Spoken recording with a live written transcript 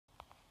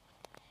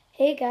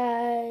Hey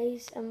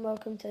guys, and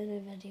welcome to a new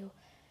video.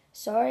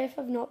 Sorry if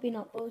I've not been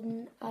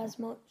uploading as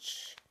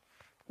much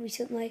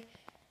recently,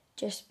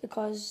 just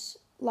because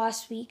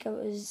last week it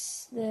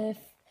was the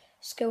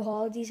school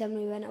holidays and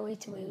we went away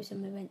to Wales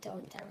and we went to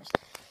Aunt Terrace.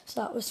 So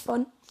that was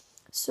fun.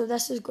 So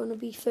this is going to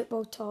be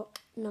football talk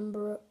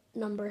number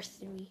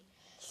 3.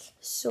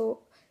 So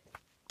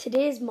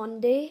today is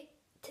Monday.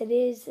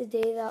 Today is the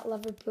day that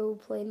Liverpool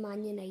play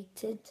Man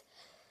United.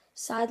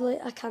 Sadly,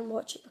 I can't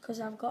watch it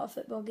because I've got a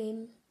football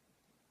game.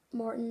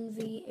 Morton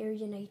v Ayr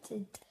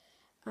United,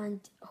 and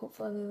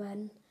hopefully we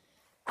win.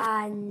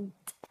 And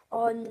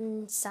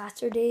on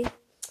Saturday,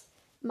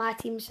 my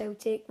team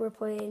Celtic were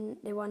playing.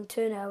 They won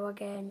 2-0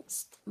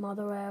 against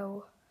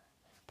Motherwell.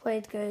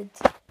 Played good.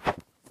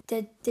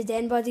 Did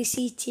anybody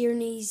see Kieran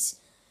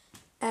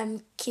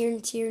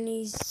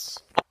Tierney's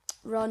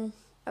run?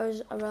 It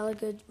was a really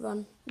good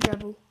run,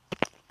 dribble.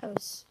 It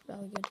was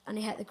really good, and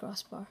he hit the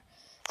crossbar,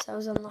 so I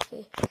was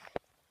unlucky.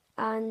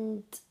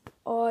 And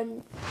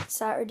on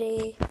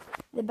Saturday,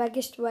 the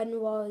biggest win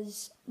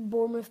was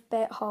Bournemouth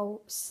beat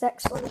Hull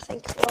 6-1, I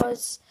think it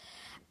was,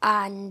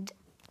 and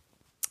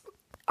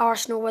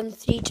Arsenal won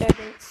 3-2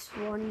 against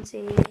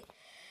Swansea.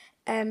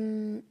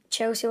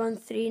 Chelsea won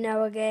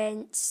 3-0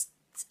 against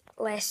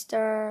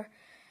Leicester.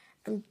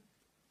 I'm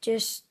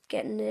just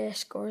getting the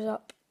scores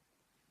up.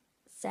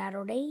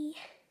 Saturday.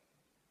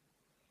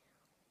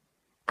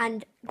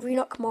 And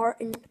Greenock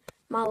Morton,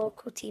 my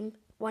local team,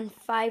 won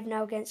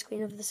 5-0 against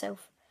Queen of the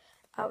South.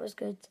 That was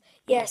good.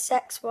 Yeah,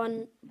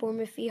 6-1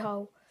 Bournemouth v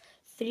Hull.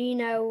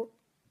 3-0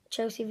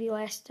 Chelsea v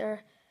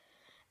Leicester.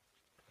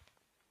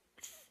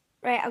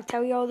 Right, I'll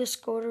tell you all the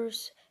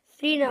scorers.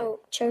 3-0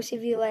 Chelsea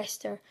v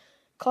Leicester.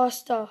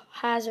 Costa,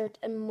 Hazard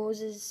and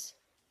Moses,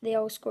 they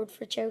all scored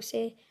for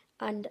Chelsea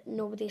and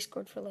nobody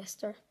scored for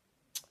Leicester.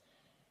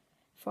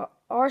 For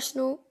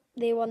Arsenal,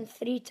 they won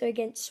 3-2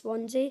 against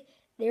Swansea.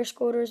 Their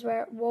scorers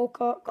were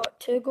Walcott got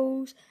 2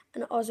 goals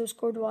and Ozil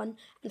scored 1.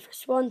 And for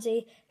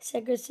Swansea,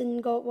 Sigurdsson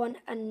got 1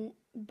 and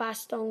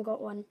Baston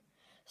got 1.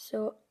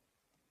 So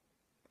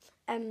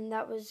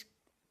that was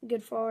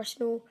good for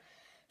Arsenal.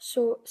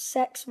 So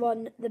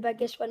 6-1, the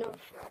biggest win of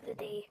the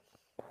day.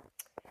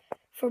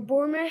 For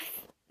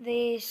Bournemouth,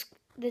 the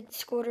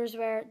scorers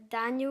were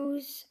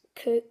Daniels,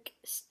 Cook,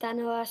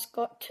 Stanislas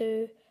got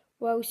 2,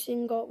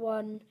 Wilson got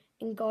 1,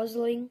 and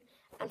Gosling.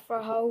 And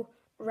for Hull,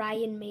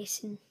 Ryan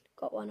Mason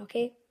got 1,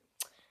 okay?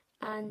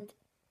 And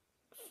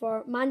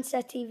for Man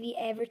City v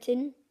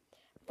Everton,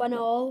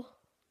 1-1.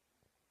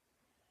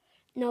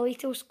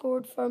 Nolito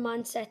scored for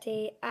Man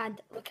City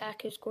and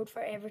Lukaku scored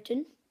for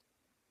Everton.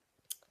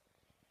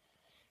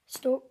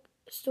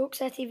 Stoke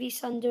City v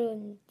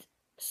Sunderland.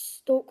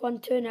 Stoke won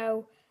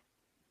 2-0.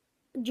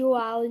 Joe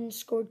Allen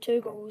scored 2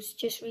 goals,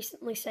 just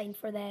recently signed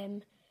for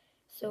them.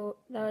 So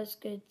that was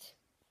good.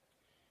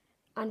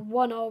 And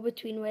 1-1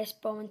 between West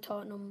Brom and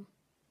Tottenham.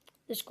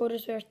 The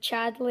scorers were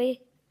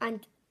Chadley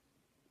and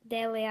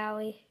Dele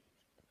Alli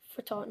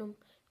for Tottenham.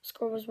 The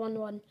score was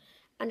 1-1.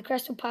 And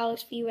Crystal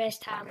Palace v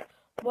West Ham.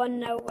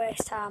 1-0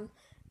 West Ham.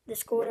 The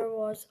scorer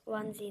was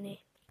Lanzini.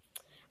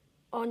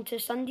 On to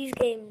Sunday's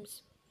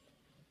games.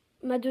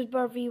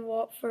 Middlesbrough v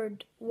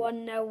Watford.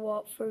 1-0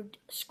 Watford.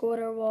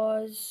 Scorer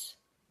was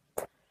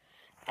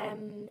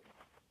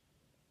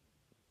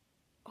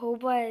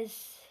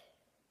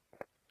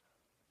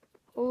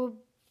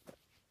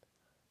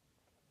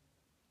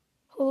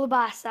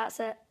Holebas, that's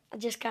it. I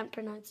just can't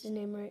pronounce his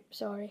name right,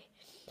 sorry.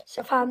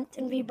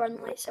 Southampton v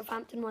Burnley.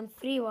 Southampton won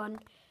 3-1.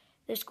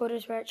 The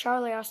scorers were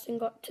Charlie Austin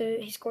got 2,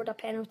 he scored a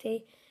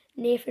penalty.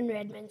 Nathan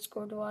Redmond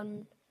scored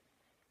 1.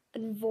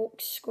 And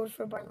Vokes scored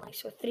for Burnley.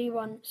 So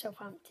 3-1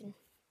 Southampton.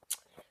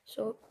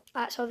 So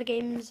that's all the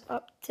games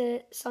up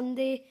to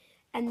Sunday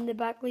in the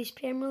Barclays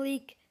Premier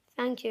League.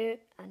 Thank you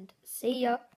and see ya.